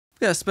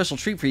We got a special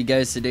treat for you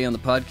guys today on the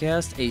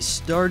podcast, a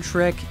Star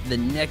Trek The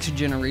Next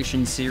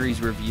Generation series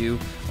review.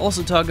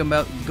 Also talking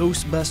about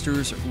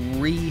Ghostbusters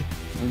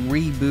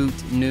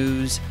reboot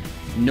news,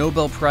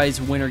 Nobel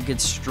Prize winner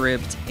gets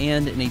stripped,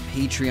 and in a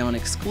Patreon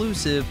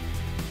exclusive,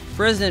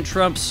 President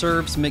Trump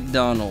serves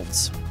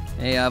McDonald's.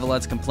 Hey, I have a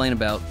lot to complain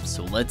about,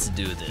 so let's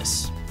do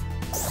this.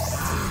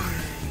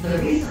 The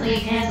recently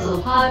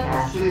canceled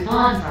podcast with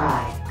Don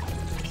Fry.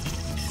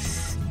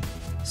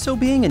 So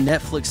being a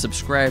Netflix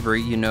subscriber,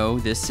 you know,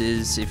 this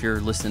is, if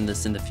you're listening to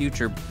this in the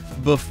future,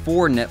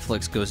 before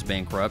Netflix goes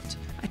bankrupt,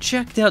 I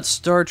checked out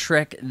Star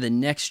Trek The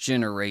Next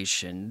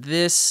Generation.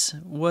 This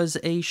was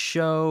a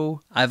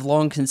show I've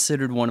long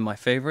considered one of my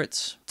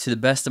favorites. To the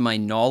best of my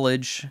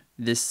knowledge,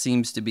 this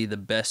seems to be the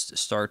best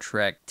Star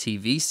Trek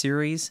TV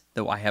series,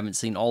 though I haven't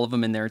seen all of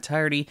them in their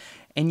entirety.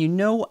 And you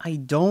know, I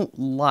don't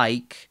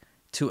like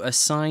to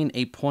assign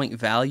a point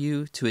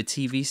value to a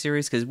TV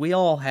series because we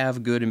all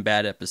have good and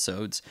bad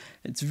episodes.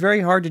 It's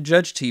very hard to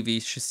judge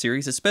TV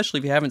series, especially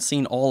if you haven't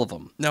seen all of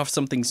them. Now, if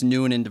something's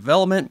new and in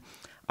development,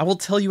 I will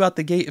tell you out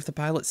the gate if the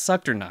pilot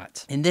sucked or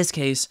not. In this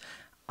case,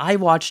 I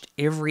watched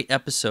every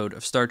episode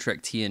of Star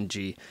Trek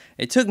TNG.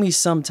 It took me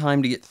some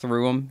time to get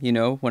through them, you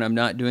know, when I'm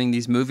not doing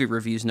these movie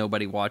reviews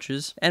nobody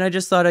watches. And I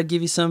just thought I'd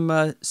give you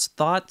some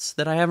thoughts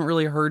that I haven't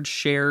really heard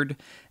shared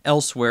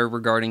elsewhere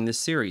regarding this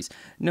series.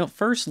 Now,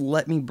 first,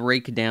 let me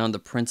break down the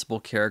principal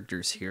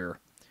characters here.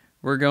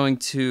 We're going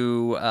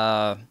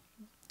to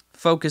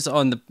focus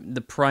on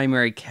the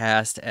primary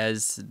cast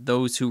as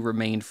those who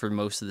remained for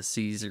most of the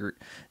season.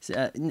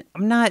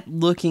 I'm not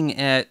looking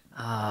at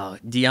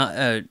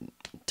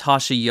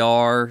Tasha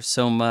Yar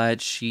so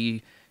much.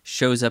 She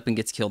shows up and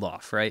gets killed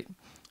off, right?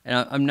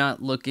 And I'm not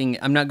going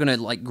to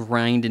like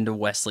grind into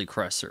Wesley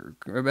Crusher.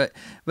 But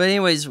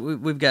anyways,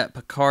 we've got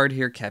Picard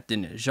here,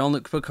 Captain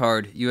Jean-Luc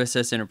Picard,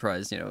 USS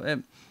Enterprise, you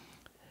know.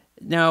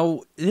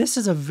 Now, this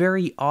is a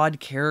very odd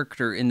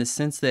character in the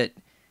sense that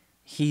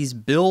he's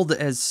billed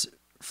as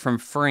from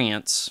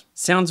France.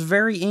 Sounds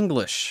very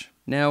English.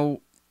 Now,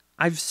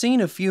 I've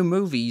seen a few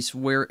movies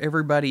where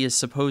everybody is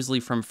supposedly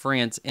from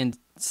France and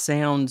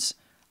sounds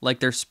like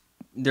they're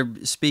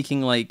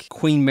speaking like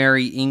Queen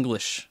Mary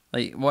English.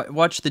 Like,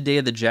 watch The Day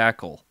of the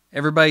Jackal.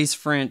 Everybody's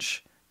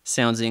French,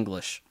 sounds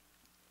English.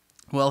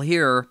 Well,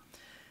 here,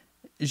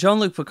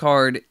 Jean-Luc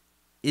Picard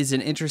is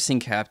an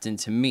interesting captain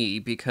to me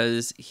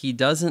because he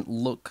doesn't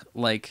look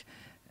like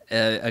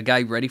a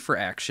guy ready for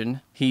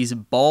action. He's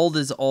bald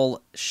as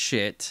all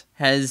shit.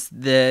 Has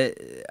the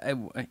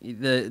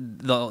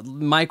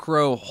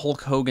micro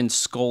Hulk Hogan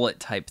skullet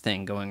type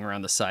thing going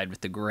around the side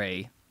with the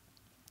gray.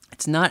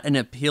 It's not an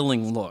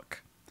appealing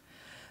look.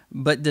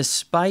 But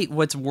despite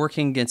what's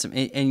working against him,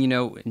 and you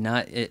know,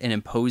 not an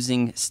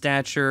imposing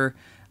stature,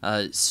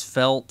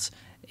 svelte,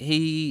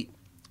 he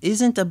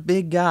isn't a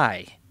big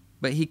guy,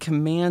 but he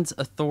commands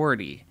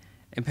authority.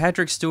 And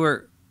Patrick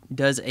Stewart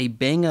does a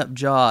bang-up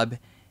job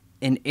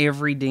in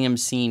every damn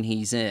scene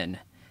he's in.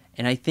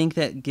 And I think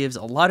that gives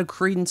a lot of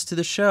credence to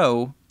the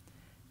show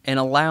and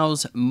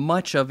allows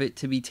much of it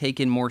to be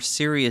taken more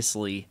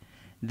seriously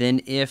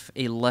than if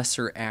a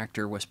lesser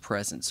actor was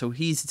present. So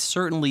he's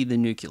certainly the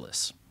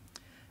nucleus.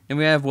 And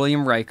we have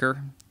William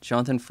Riker,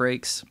 Jonathan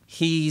Frakes.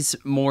 He's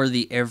more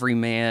the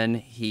everyman.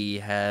 He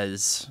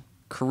has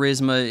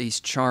charisma. He's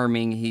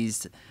charming.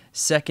 He's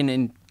second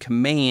in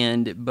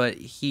command, but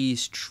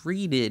he's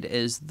treated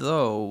as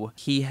though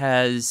he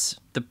has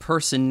the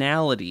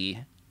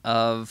personality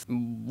of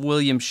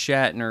William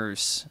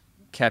Shatner's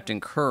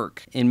Captain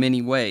Kirk in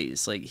many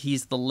ways. Like,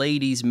 he's the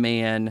ladies'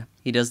 man.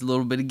 He does a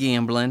little bit of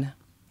gambling.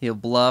 He'll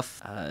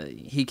bluff.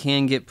 He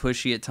can get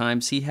pushy at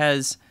times. He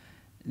has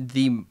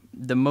the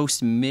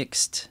most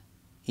mixed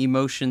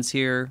emotions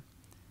here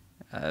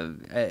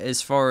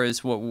as far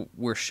as what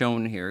we're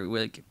shown here.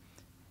 Like,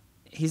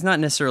 he's not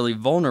necessarily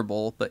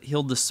vulnerable, but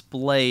he'll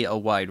display a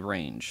wide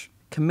range.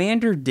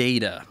 Commander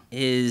Data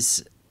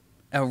is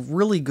a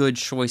really good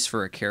choice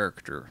for a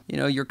character. You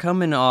know, you're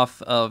coming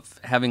off of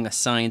having a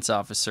science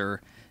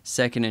officer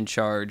second in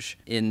charge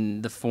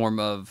in the form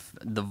of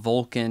the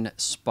Vulcan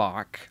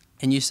Spock.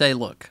 And you say,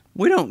 look,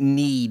 we don't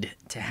need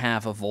to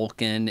have a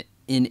Vulcan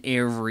in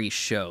every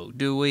show,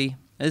 do we?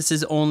 This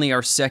is only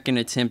our second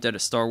attempt at a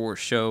Star Wars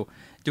show.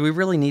 Do we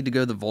really need to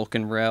go the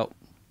Vulcan route?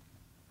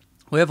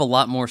 We have a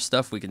lot more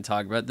stuff we can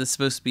talk about. This is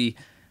supposed to be,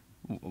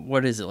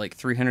 what is it, like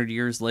 300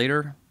 years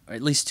later? Or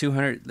at least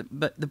 200.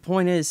 But the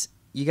point is,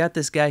 you got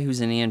this guy who's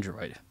an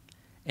android.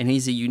 And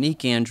he's a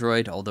unique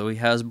android, although he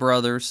has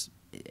brothers.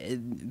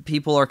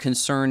 People are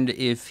concerned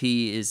if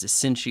he is a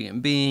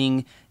sentient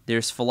being.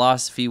 There's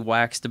philosophy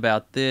waxed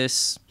about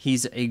this.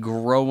 He's a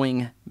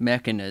growing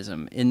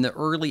mechanism. In the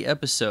early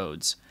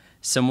episodes,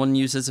 someone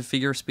uses a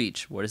figure of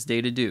speech. What does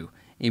Data do?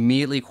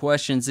 Immediately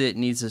questions it,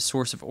 needs a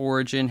source of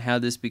origin, how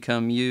this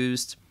become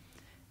used.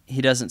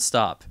 He doesn't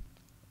stop.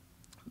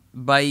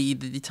 By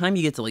the time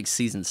you get to like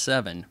season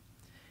 7,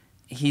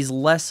 he's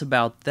less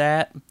about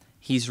that.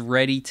 He's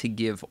ready to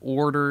give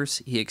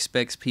orders. He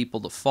expects people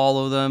to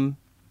follow them.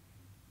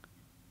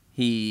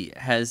 He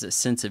has a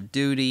sense of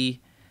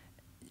duty.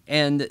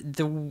 And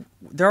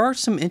there are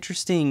some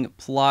interesting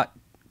plot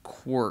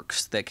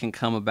quirks that can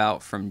come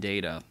about from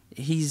Data.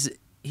 He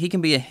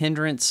can be a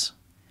hindrance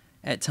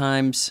at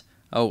times.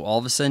 Oh, all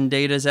of a sudden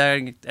Data's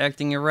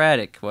acting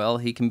erratic. Well,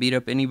 he can beat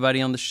up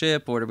anybody on the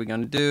ship. What are we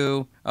going to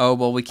do? Oh,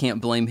 well, we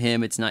can't blame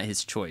him. It's not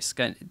his choice.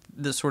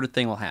 This sort of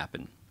thing will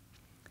happen.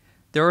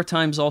 There are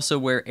times also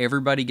where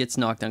everybody gets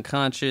knocked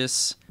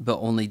unconscious, but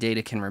only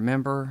Data can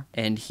remember,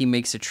 and he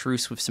makes a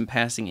truce with some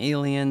passing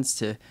aliens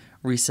to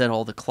reset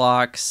all the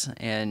clocks,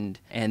 and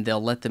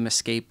they'll let them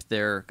escape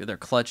their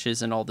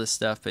clutches and all this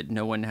stuff, but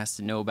no one has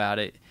to know about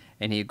it,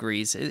 and he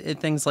agrees.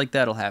 Things like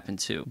that will happen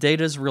too.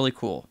 Data's really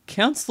cool.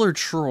 Counselor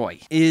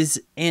Troi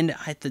is, and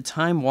at the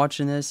time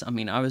watching this, I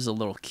mean, I was a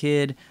little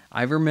kid.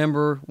 I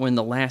remember when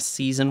the last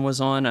season was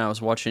on, I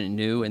was watching it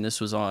new, and this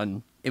was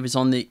on... It was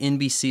on the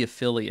NBC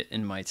affiliate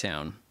in my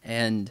town,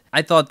 and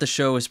I thought the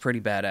show was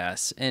pretty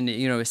badass, and,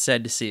 you know, it's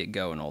sad to see it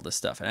go and all this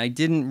stuff, and I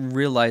didn't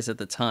realize at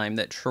the time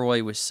that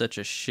Troi was such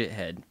a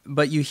shithead,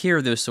 but you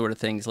hear those sort of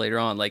things later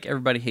on, like,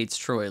 everybody hates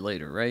Troi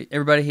later, right?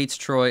 Everybody hates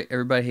Troi,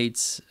 everybody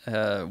hates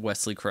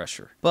Wesley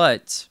Crusher,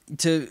 but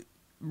to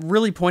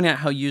really point out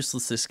how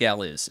useless this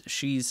gal is,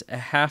 she's a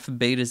half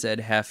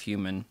Beta-Z, half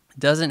human,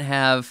 doesn't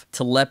have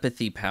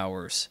telepathy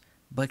powers,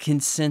 but can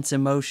sense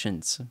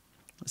emotions.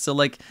 So,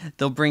 like,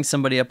 they'll bring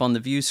somebody up on the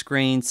view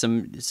screen,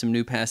 some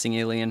new passing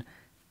alien,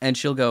 and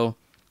she'll go,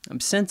 I'm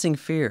sensing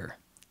fear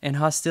and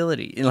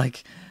hostility. And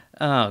like,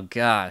 oh,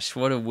 gosh,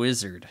 what a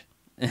wizard.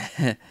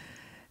 I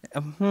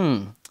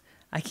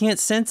can't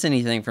sense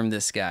anything from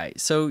this guy.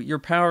 So your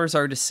powers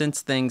are to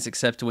sense things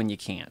except when you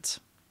can't.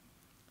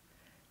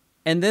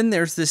 And then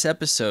there's this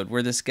episode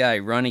where this guy,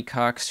 Ronnie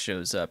Cox,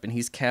 shows up, and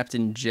he's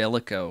Captain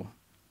Jellicoe.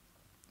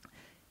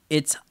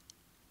 It's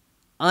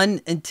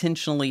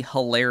unintentionally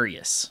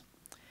hilarious.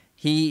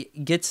 He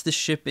gets the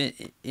ship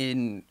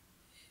in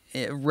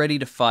ready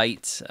to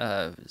fight.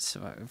 So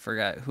I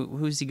forgot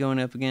who's he going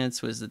up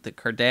against. Was it the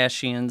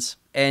Kardashians?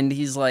 And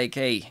he's like,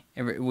 "Hey,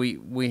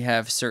 we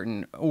have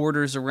certain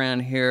orders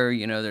around here.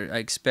 You know, I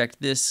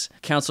expect this.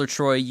 Counselor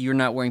Troi, you're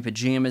not wearing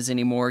pajamas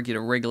anymore. Get a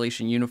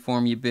regulation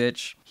uniform, you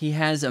bitch." He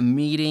has a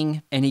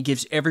meeting and he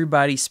gives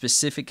everybody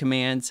specific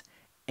commands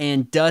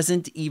and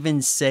doesn't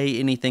even say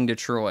anything to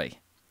Troi.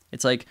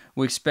 It's like,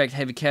 we expect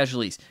heavy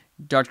casualties.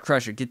 Dr.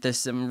 Crusher, get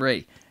this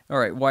ready. All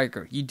right,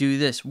 Riker, you do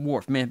this.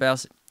 Worf, man,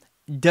 Bowser.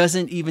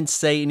 Doesn't even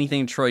say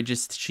anything to Troi,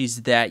 just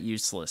she's that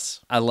useless.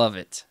 I love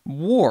it.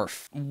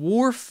 Worf.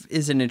 Worf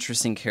is an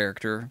interesting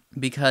character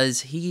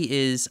because he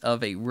is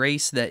of a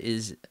race that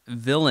is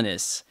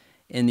villainous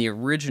in the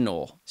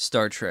original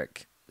Star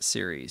Trek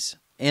series,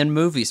 and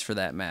movies for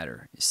that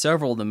matter.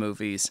 Several of the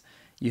movies,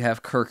 you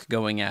have Kirk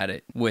going at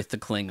it with the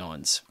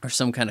Klingons, or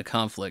some kind of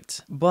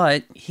conflict.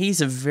 But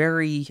he's a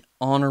very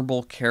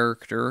honorable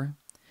character.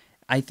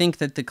 I think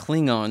that the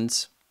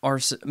Klingons are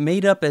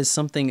made up as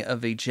something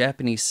of a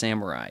Japanese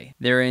samurai.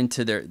 They're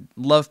into their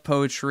love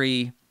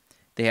poetry,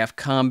 they have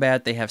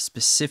combat, they have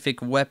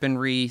specific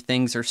weaponry,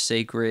 things are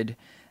sacred,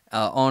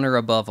 honor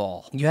above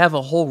all. You have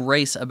a whole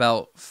race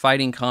about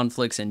fighting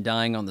conflicts and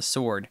dying on the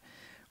sword.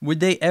 Would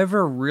they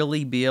ever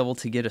really be able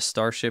to get a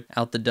starship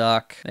out the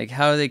dock? Like,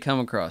 how do they come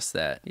across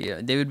that?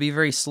 Yeah, they would be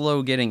very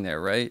slow getting there,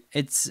 right?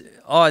 It's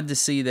odd to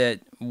see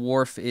that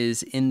Worf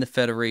is in the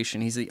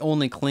Federation. He's the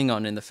only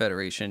Klingon in the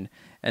Federation.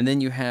 And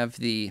then you have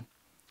the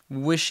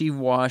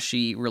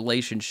wishy-washy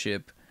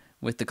relationship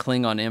with the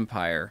Klingon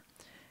Empire.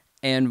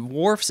 And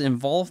Worf's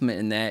involvement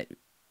in that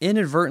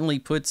inadvertently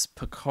puts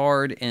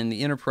Picard and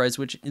the Enterprise,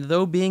 which,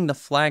 though being the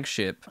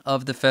flagship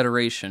of the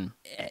Federation,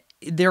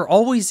 they're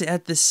always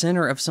at the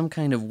center of some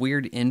kind of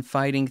weird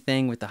infighting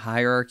thing with the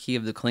hierarchy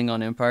of the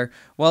Klingon Empire.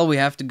 Well, we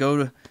have to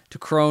go to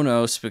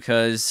Kronos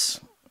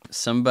because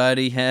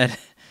somebody had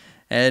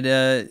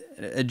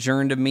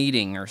adjourned a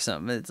meeting or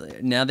something. It's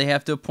like, now they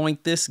have to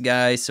appoint this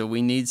guy, so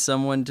we need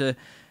someone to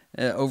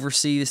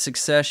oversee the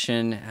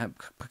succession.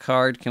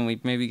 Picard, can we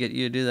maybe get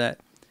you to do that?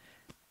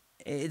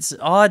 It's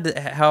odd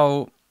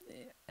how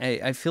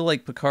I feel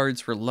like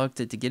Picard's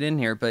reluctant to get in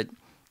here, but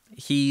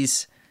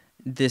he's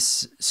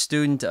this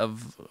student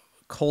of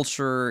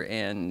culture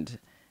and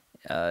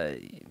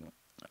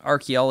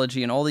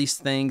archaeology and all these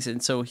things,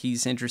 and so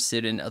he's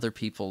interested in other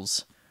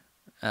people's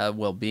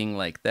well-being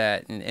like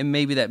that, and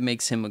maybe that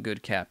makes him a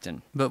good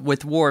captain. But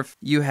with Worf,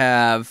 you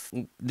have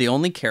the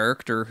only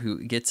character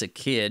who gets a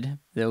kid,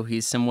 though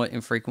he's somewhat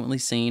infrequently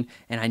seen,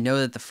 and I know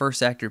that the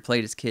first actor who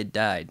played his kid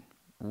died.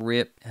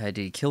 Rip. Did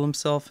he kill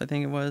himself? I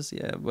think it was.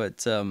 Yeah,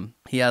 but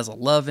he has a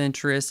love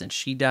interest, and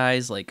she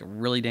dies like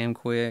really damn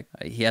quick.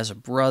 He has a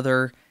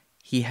brother.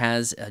 He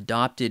has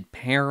adopted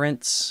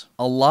parents.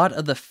 A lot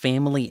of the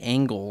family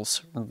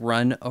angles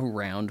run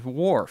around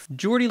Worf.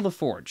 Geordi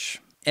LaForge.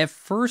 At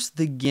first,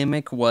 the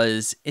gimmick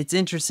was, it's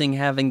interesting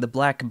having the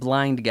black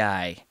blind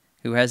guy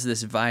who has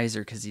this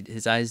visor because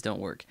his eyes don't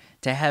work,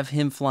 to have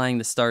him flying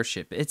the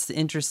starship. It's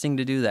interesting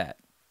to do that.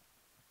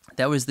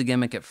 That was the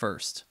gimmick at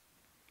first.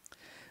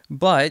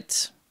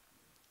 But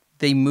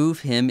they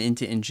move him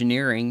into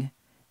engineering,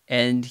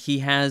 and he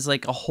has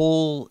like a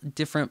whole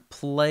different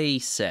play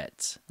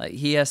set. Like,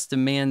 he has to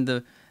man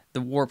the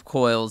the warp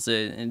coils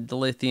and the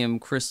lithium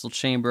crystal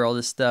chamber, all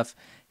this stuff,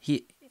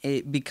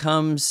 it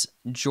becomes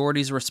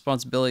Geordi's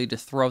responsibility to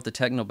throw out the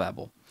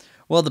technobabble.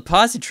 Well, the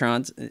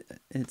positrons,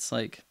 it's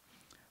like,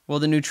 well,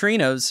 the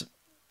neutrinos,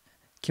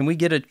 can we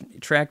get a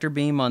tractor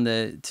beam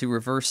to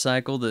reverse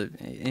cycle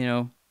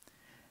the,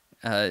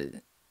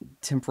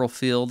 temporal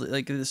field?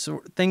 Like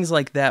things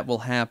like that will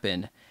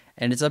happen.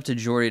 And it's up to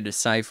Geordi to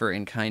decipher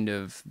and kind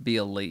of be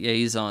a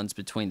liaisons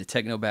between the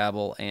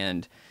technobabble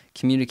and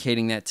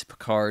communicating that to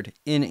Picard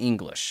in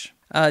English.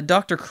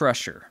 Dr.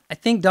 Crusher. I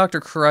think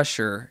Dr.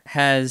 Crusher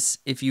has,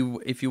 if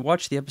you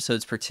watch the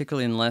episodes,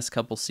 particularly in the last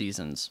couple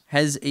seasons,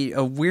 has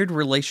a weird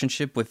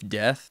relationship with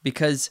death,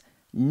 because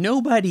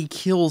nobody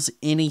kills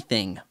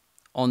anything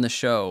on the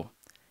show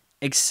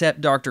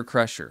except Dr.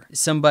 Crusher.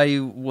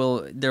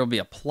 There'll be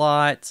a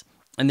plot,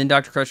 and then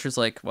Dr. Crusher's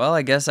like, well,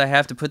 I guess I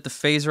have to put the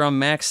phaser on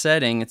max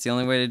setting. It's the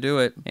only way to do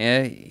it.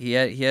 Yeah, he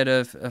had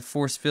a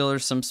force field or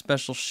some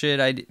special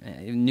shit.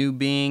 A new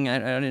being. I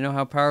didn't know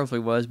how powerful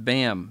he was.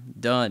 Bam.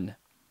 Done.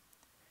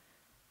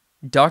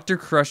 Dr.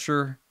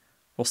 Crusher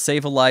will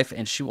save a life,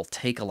 and she will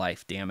take a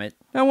life, damn it.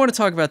 Now I want to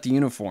talk about the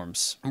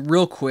uniforms.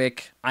 Real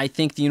quick, I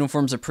think the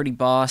uniforms are pretty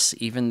boss.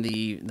 Even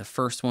the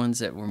first ones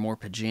that were more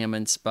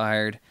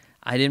pajama-inspired,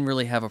 I didn't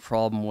really have a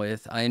problem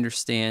with. I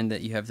understand that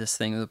you have this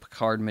thing with the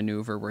Picard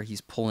maneuver where he's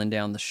pulling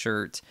down the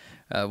shirt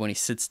when he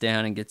sits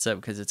down and gets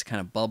up because it's kind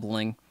of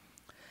bubbling.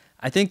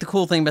 I think the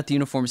cool thing about the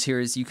uniforms here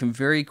is you can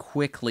very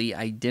quickly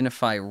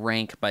identify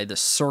rank by the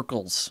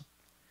circles.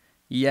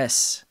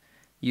 Yes,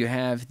 you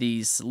have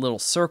these little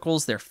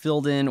circles. They're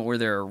filled in or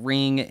they're a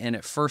ring. And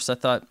at first I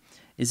thought,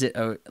 is it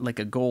like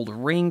a gold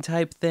ring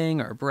type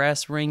thing or a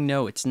brass ring?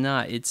 No, it's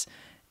not.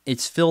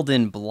 It's filled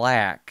in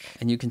black,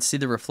 and you can see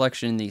the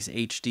reflection in these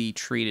HD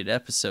treated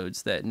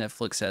episodes that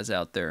Netflix has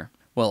out there.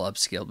 Well,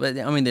 upscaled, but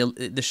I mean,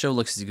 the show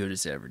looks as good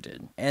as it ever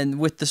did. And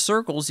with the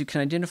circles, you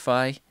can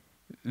identify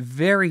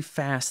very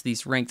fast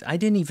these ranks. I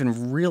didn't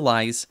even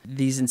realize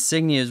these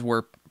insignias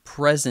were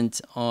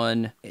present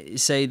on,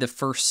 say, the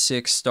first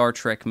 6 Star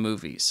Trek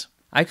movies.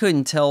 I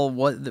couldn't tell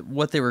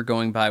what they were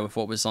going by with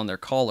what was on their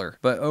collar,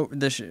 but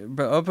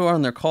up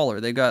on their collar,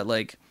 they got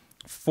like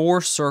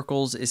 4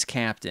 circles is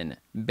captain.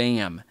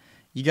 Bam.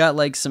 You got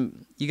like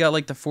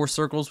the 4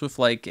 circles with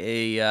like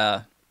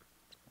a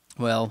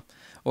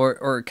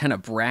or kind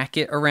of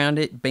bracket around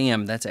it.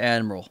 Bam, that's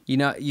admiral.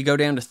 You go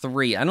down to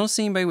 3. I don't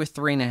see anybody with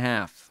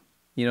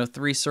 3.5.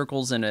 3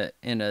 circles in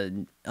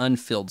a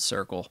unfilled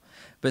circle.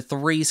 But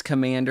 3's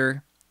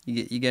commander.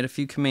 You get a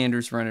few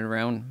commanders running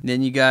around.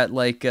 Then you got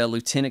like a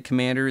lieutenant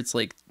commander. It's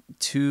like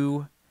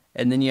 2,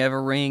 and then you have a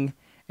ring.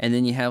 And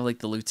then you have like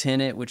the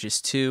lieutenant, which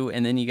is 2,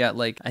 and then you got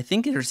like, I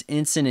think there's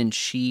ensign and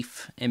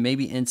chief, and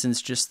maybe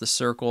ensign's just the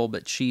circle,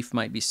 but chief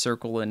might be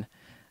circle and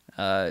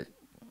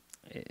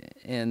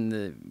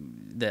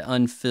the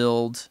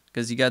unfilled,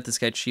 because you got this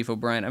guy Chief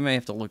O'Brien. I may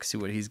have to look see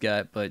what he's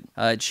got, but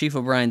Chief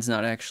O'Brien's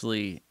not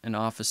actually an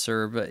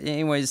officer. But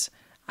anyways,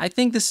 I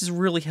think this is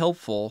really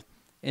helpful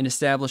in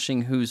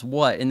establishing who's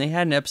what. And they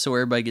had an episode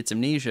where everybody gets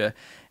amnesia,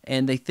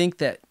 and they think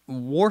that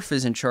Worf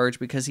is in charge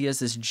because he has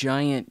this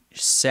giant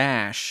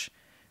sash,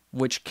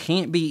 which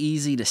can't be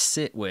easy to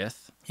sit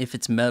with if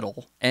it's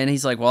metal. And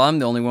he's like, well, I'm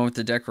the only one with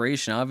the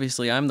decoration.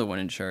 Obviously, I'm the one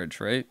in charge,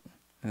 right?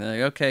 And they're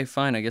like, okay,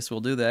 fine, I guess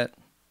we'll do that.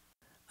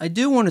 I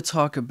do want to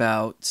talk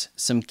about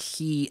some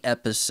key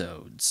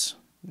episodes.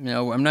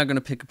 I'm not going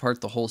to pick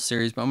apart the whole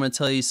series, but I'm going to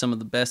tell you some of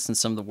the best and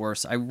some of the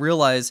worst. I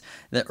realize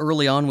that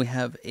early on we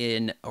have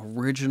an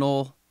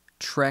original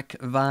Trek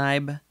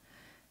vibe.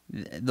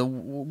 The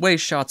way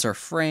shots are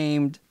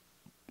framed,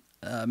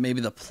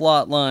 maybe the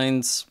plot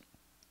lines,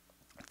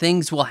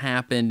 things will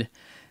happen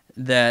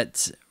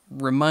that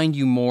remind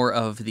you more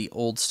of the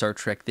old Star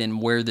Trek than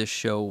where this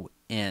show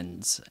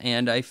ends.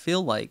 And I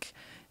feel like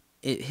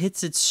it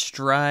hits its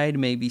stride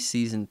maybe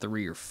season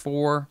 3 or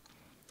 4.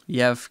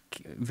 You have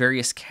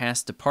various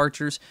cast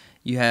departures.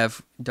 You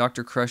have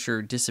Dr.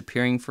 Crusher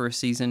disappearing for a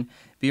season,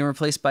 being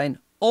replaced by an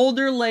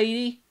older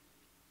lady,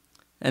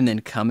 and then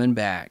coming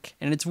back.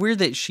 And it's weird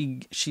that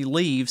she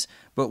leaves,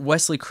 but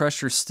Wesley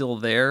Crusher's still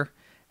there.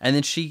 And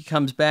then she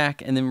comes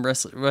back, and then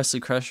Wesley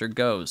Crusher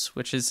goes,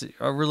 which is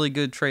a really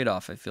good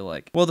trade-off, I feel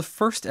like. Well, the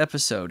first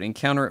episode,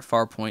 Encounter at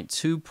Farpoint,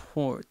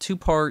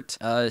 two-part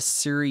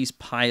series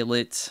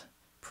pilot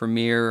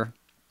premiere.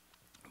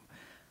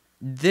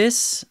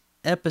 This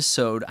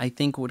episode, I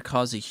think, would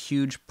cause a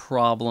huge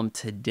problem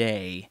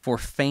today for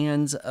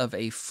fans of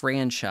a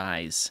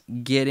franchise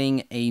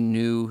getting a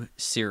new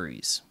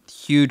series.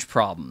 Huge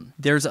problem.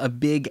 There's a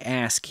big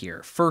ask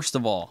here. First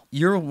of all,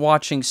 you're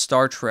watching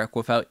Star Trek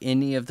without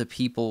any of the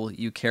people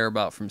you care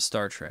about from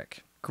Star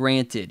Trek.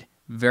 Granted,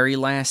 very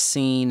last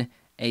scene,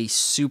 a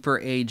super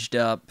aged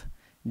up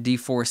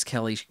DeForest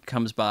Kelly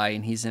comes by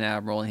and he's an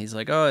admiral and he's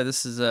like, oh,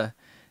 the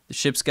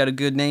ship's got a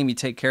good name, you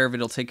take care of it,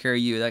 it'll take care of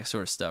you, that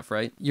sort of stuff,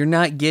 right? You're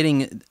not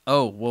getting,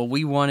 oh, well,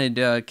 we wanted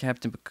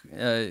Captain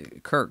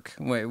Kirk.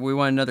 We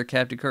want another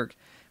Captain Kirk.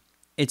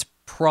 It's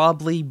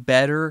probably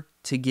better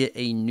to get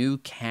a new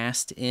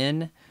cast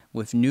in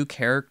with new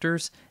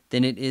characters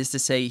than it is to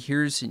say,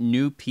 here's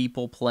new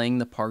people playing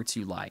the parts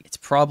you like. It's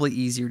probably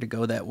easier to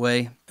go that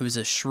way. It was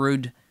a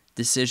shrewd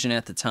decision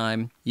at the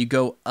time. You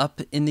go up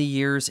in the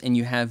years and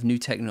you have new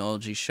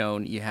technology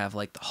shown. You have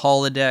like the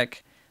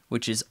holodeck,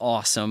 which is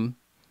awesome.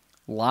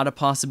 A lot of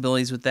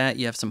possibilities with that.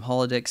 You have some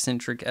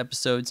holodeck-centric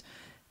episodes.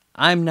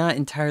 I'm not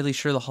entirely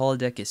sure the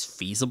holodeck is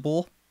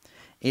feasible.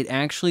 It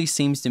actually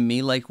seems to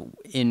me like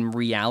in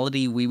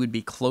reality we would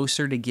be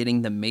closer to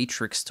getting the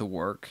Matrix to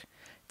work,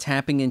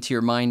 tapping into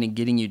your mind and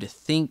getting you to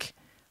think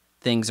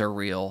things are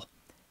real,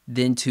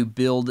 than to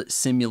build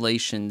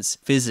simulations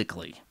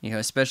physically.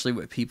 Especially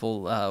when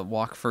people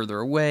walk further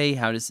away.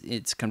 How does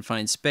it's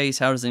confined space?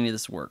 How does any of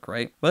this work,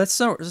 right? Well, that's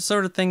the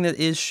sort of thing that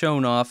is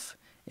shown off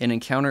in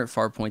Encounter at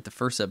Farpoint, the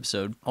first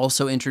episode.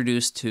 Also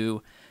introduced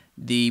to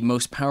the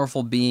most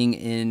powerful being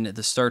in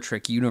the Star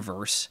Trek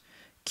universe,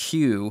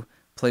 Q,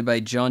 played by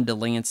John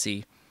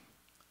Delancey,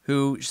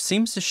 who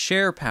seems to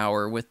share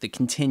power with the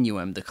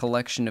Continuum, the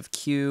collection of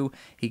Q.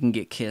 He can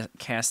get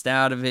cast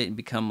out of it and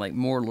become like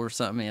mortal or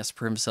something. He has to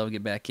prove himself to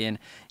get back in.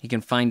 He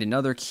can find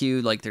another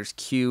Q, like there's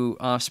Q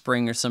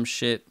offspring or some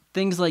shit.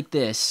 Things like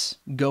this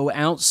go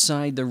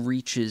outside the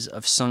reaches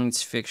of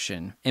science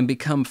fiction and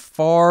become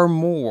far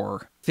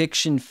more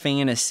fiction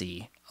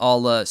fantasy a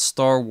la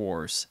Star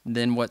Wars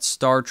than what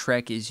Star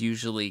Trek is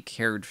usually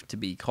cared to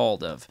be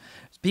called of.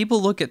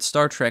 People look at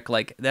Star Trek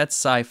like that's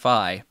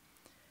sci-fi,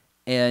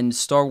 and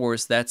Star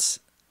Wars, that's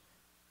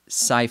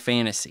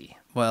sci-fantasy.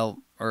 Well,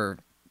 or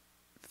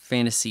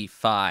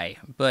fantasy-fi.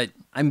 But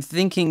I'm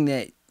thinking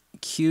that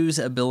Q's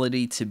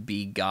ability to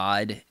be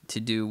God, to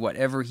do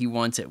whatever he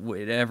wants at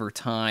whatever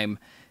time,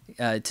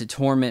 to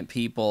torment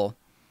people,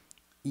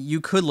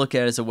 you could look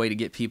at it as a way to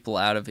get people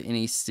out of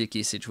any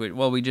sticky situation.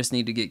 Well, we just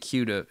need to get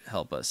Q to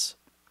help us.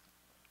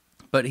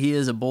 But he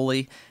is a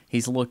bully.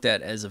 He's looked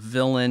at as a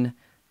villain.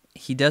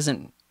 He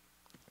doesn't...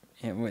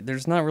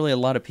 There's not really a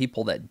lot of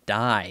people that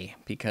die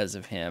because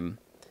of him.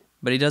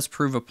 But he does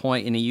prove a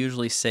point, and he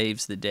usually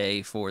saves the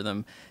day for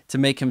them to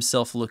make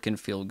himself look and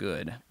feel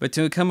good. But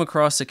to come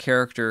across a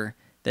character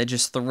that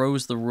just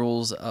throws the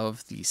rules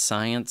of the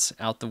science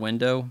out the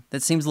window,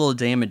 that seems a little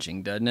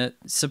damaging, doesn't it?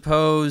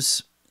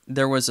 Suppose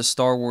there was a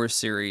Star Wars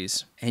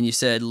series, and you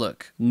said,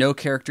 look, no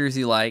characters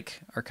you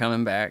like are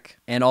coming back,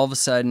 and all of a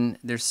sudden,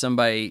 there's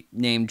somebody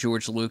named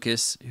George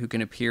Lucas who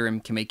can appear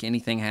and can make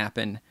anything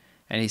happen,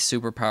 and he's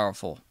super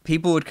powerful.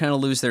 People would kind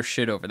of lose their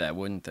shit over that,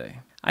 wouldn't they?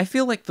 I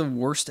feel like the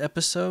worst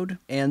episode,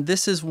 and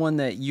this is one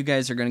that you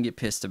guys are going to get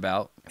pissed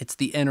about, it's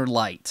the Inner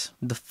Light,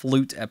 the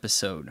flute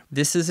episode.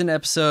 This is an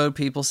episode,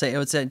 people say,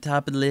 oh, it's at the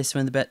top of the list.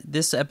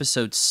 This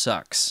episode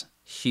sucks.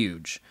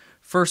 Huge.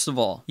 First of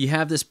all, you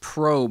have this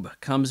probe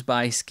comes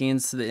by,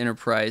 scans to the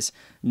Enterprise,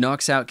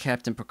 knocks out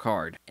Captain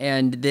Picard,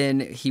 and then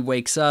he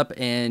wakes up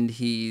and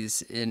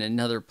he's in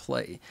another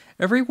place.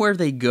 Everywhere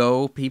they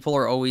go, people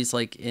are always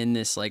like in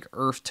this like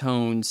Earth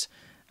Tones,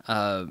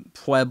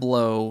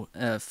 Pueblo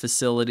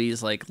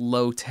facilities, like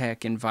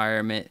low-tech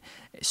environment,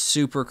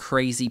 super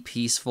crazy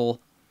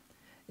peaceful.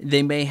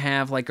 They may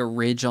have like a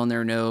ridge on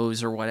their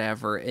nose or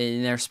whatever,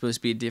 and they're supposed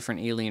to be a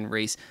different alien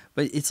race,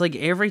 but it's like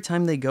every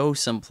time they go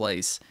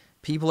someplace,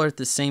 people are at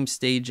the same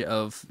stage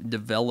of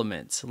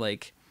development,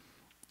 like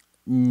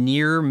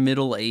near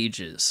Middle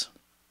Ages.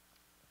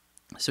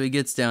 So he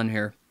gets down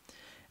here,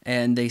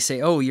 and they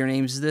say, oh, your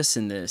name's this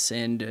and this,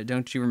 and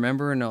don't you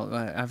remember? No,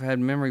 I've had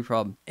a memory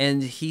problem.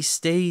 And he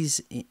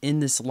stays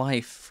in this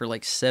life for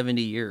like 70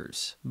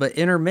 years. But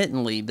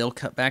intermittently, they'll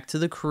cut back to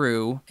the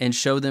crew and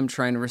show them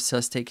trying to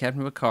resuscitate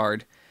Captain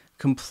Picard,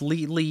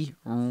 completely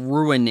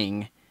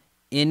ruining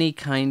any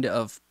kind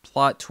of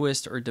plot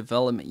twist or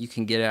development you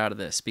can get out of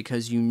this,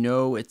 because you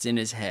know it's in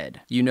his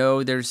head. You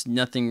know there's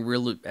nothing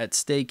real at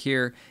stake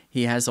here.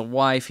 He has a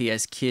wife, he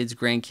has kids,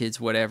 grandkids,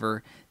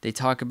 whatever. They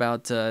talk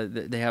about,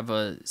 they have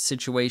a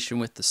situation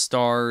with the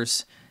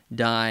stars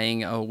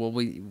dying. Oh,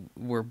 well,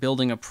 we're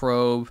building a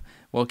probe.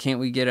 Well, can't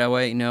we get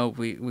away? No,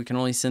 we can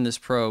only send this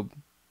probe.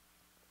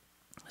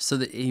 So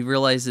that he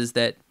realizes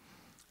that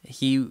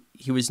he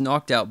was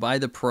knocked out by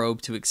the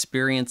probe to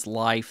experience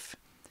life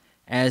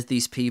as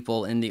these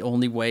people, and the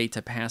only way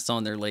to pass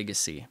on their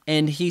legacy.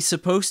 And he's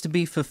supposed to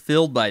be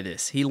fulfilled by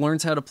this. He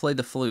learns how to play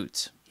the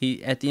flute.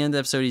 At the end of the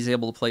episode, he's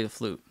able to play the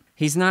flute.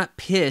 He's not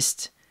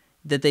pissed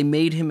that they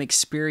made him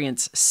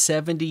experience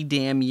 70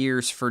 damn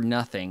years for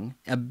nothing.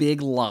 A big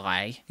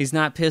lie. He's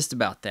not pissed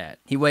about that.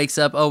 He wakes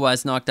up, oh, I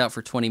was knocked out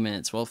for 20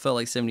 minutes. Well, it felt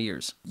like 70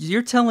 years.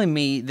 You're telling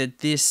me that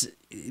these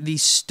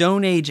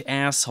Stone Age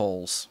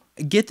assholes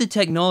get the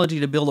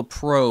technology to build a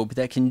probe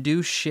that can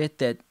do shit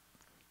that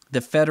the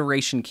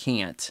Federation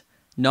can't,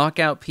 knock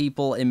out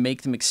people and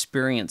make them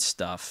experience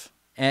stuff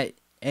at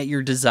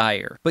your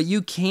desire. But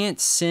you can't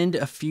send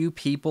a few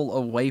people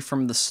away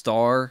from the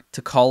star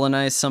to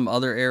colonize some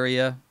other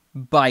area?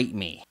 Bite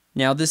me.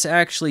 Now, this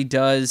actually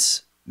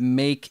does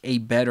make a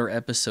better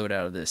episode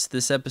out of this.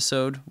 This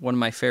episode, one of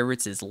my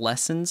favorites, is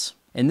Lessons.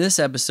 In this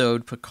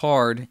episode,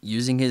 Picard,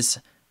 using his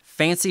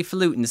fancy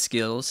fluting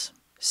skills,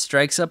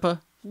 strikes up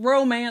a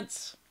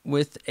romance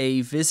with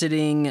a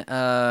visiting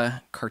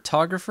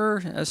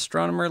cartographer,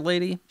 astronomer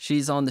lady.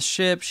 She's on the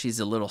ship. She's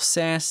a little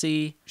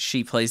sassy.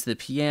 She plays the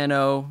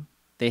piano.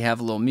 They have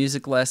a little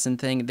music lesson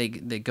thing. They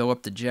go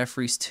up the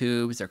Jeffries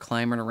tubes. They're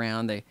climbing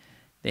around.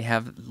 They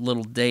have a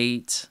little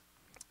date.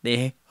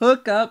 They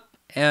hook up,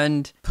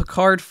 and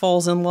Picard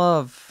falls in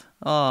love.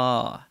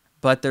 Ah,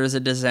 but there's a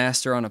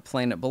disaster on a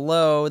planet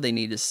below. They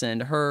need to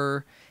send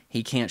her.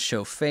 He can't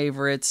show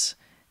favorites.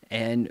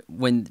 And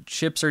when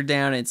ships are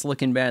down and it's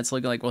looking bad, it's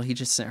looking like, well, he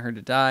just sent her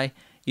to die.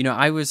 You know,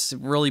 I was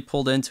really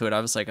pulled into it. I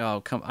was like,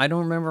 oh, come, I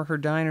don't remember her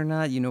dying or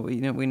not.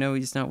 We know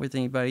he's not with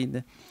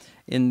anybody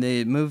in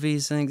the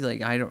movies and things.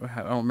 Like, I don't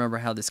remember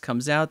how this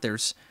comes out.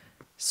 There's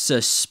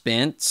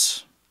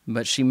suspense,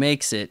 but she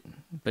makes it.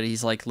 But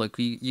he's like, look,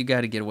 you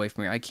got to get away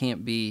from here. I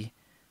can't be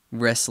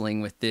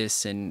wrestling with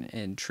this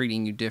and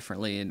treating you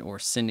differently or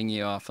sending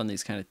you off on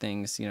these kind of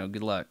things.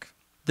 Good luck.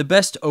 The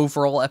best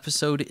overall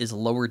episode is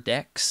Lower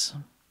Decks.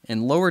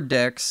 In Lower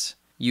Decks,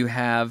 you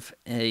have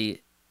a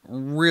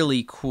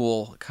really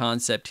cool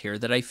concept here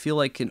that I feel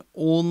like can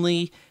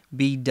only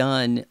be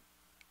done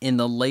in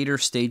the later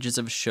stages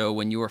of a show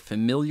when you are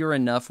familiar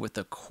enough with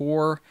the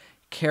core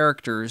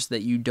characters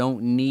that you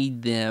don't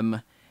need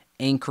them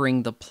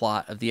anchoring the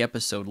plot of the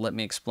episode. Let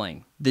me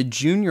explain. The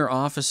junior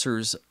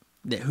officers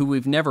who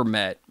we've never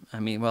met,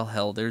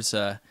 there's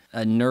a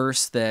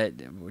nurse that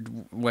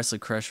Wesley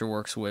Crusher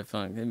works with.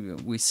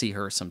 We see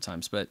her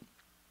sometimes, but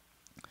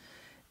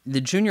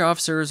the junior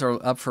officers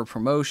are up for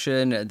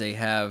promotion. They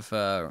have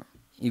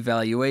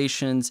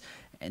evaluations.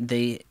 And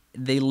they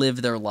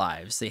live their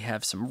lives. They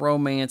have some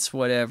romance,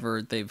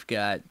 whatever. They've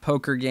got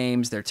poker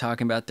games. They're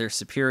talking about their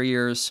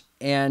superiors.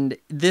 And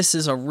this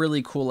is a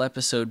really cool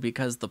episode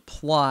because the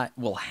plot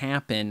will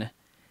happen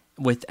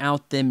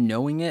without them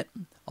knowing it.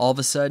 All of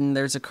a sudden,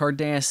 there's a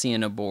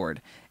Cardassian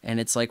aboard. And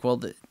it's like,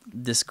 well,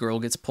 this girl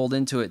gets pulled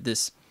into it.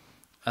 This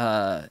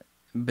Bajoran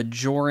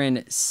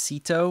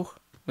Sito,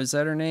 was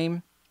that her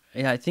name?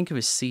 Yeah, I think it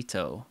was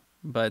Sito,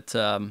 but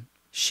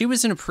she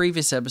was in a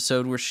previous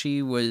episode where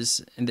she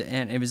was, and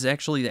it was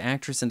actually the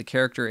actress and the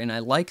character, and I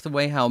like the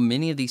way how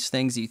many of these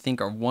things that you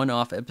think are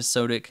one-off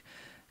episodic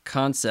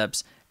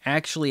concepts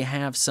actually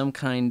have some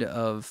kind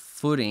of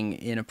footing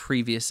in a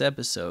previous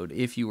episode,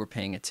 if you were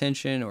paying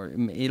attention, or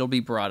it'll be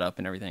brought up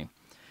and everything.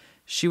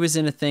 She was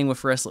in a thing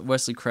with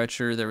Wesley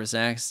Crusher. There was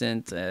an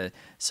accident,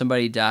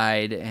 somebody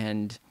died,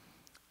 and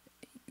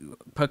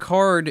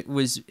Picard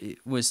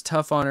was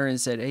tough on her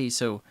and said, hey,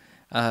 so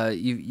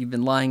you've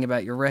been lying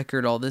about your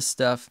record, all this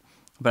stuff,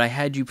 but I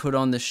had you put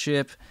on the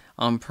ship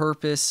on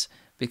purpose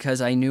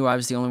because I knew I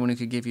was the only one who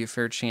could give you a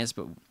fair chance,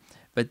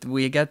 but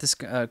we got this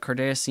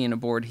Cardassian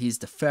aboard. He's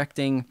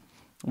defecting.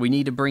 We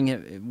need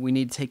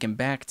to take him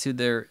back to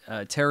their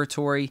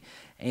territory,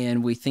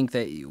 and we think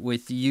that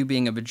with you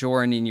being a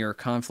Bajoran in your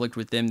conflict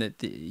with them,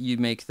 that you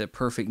make the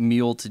perfect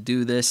mule to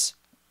do this,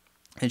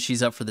 and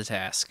she's up for the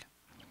task.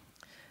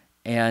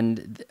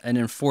 And an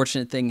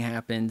unfortunate thing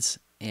happens,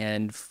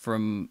 and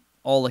from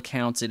all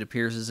accounts, it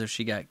appears as though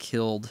she got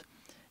killed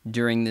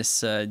during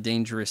this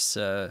dangerous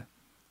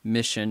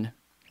mission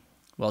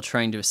while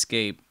trying to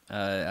escape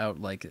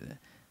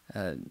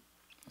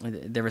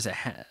there was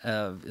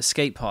a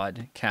escape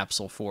pod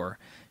capsule for her.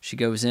 She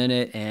goes in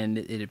it,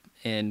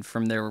 and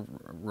from their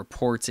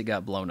reports, it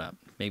got blown up.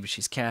 Maybe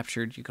she's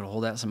captured. You could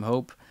hold out some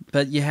hope.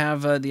 But you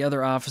have the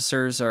other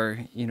officers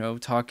are,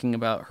 talking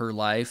about her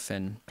life,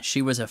 and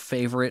she was a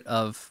favorite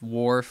of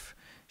Worf.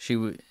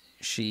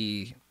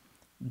 She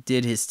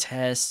did his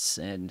tests,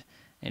 and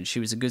she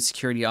was a good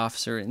security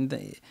officer,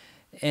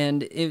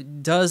 and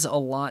it does a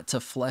lot to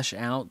flesh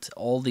out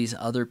all these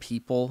other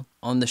people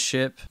on the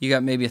ship. You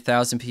got maybe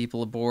 1,000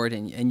 people aboard,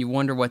 and you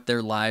wonder what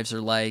their lives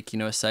are like,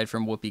 aside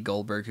from Whoopi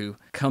Goldberg, who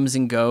comes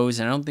and goes,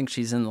 and I don't think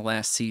she's in the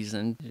last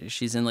season.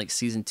 She's in like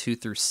season 2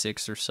 through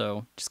 6 or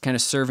so, just kind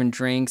of serving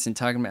drinks and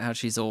talking about how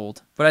she's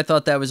old. But I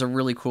thought that was a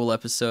really cool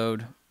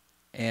episode,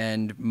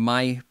 and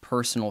my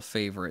personal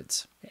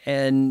favorites.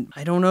 And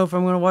I don't know if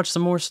I'm going to watch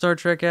some more Star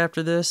Trek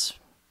after this.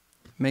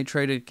 May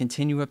try to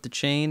continue up the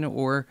chain,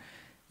 or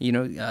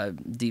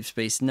Deep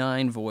Space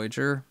Nine,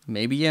 Voyager,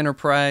 maybe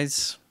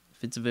Enterprise,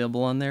 if it's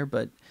available on there,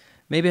 but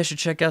maybe I should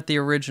check out the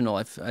original.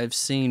 I've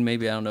seen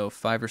maybe,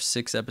 5 or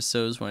 6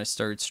 episodes when I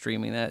started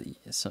streaming that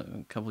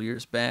a couple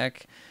years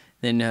back,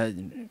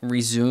 then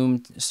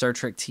resumed Star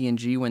Trek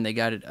TNG when they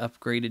got it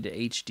upgraded to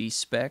HD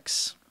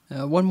specs.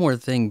 One more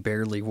thing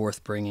barely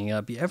worth bringing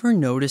up. You ever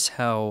notice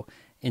how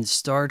in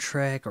Star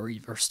Trek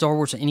or Star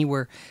Wars or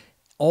anywhere,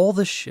 all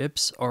the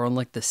ships are on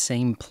like the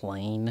same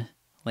plane?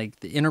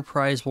 Like, the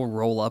Enterprise will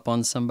roll up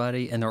on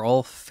somebody, and they're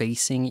all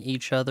facing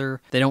each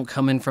other. They don't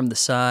come in from the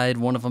side.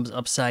 One of them's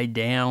upside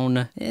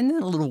down. Isn't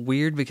that a little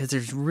weird? Because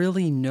there's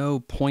really no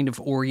point of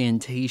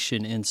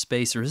orientation in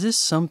space. Or is this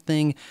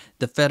something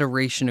the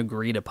Federation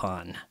agreed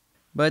upon?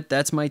 But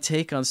that's my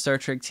take on Star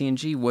Trek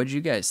TNG. What'd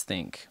you guys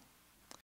think?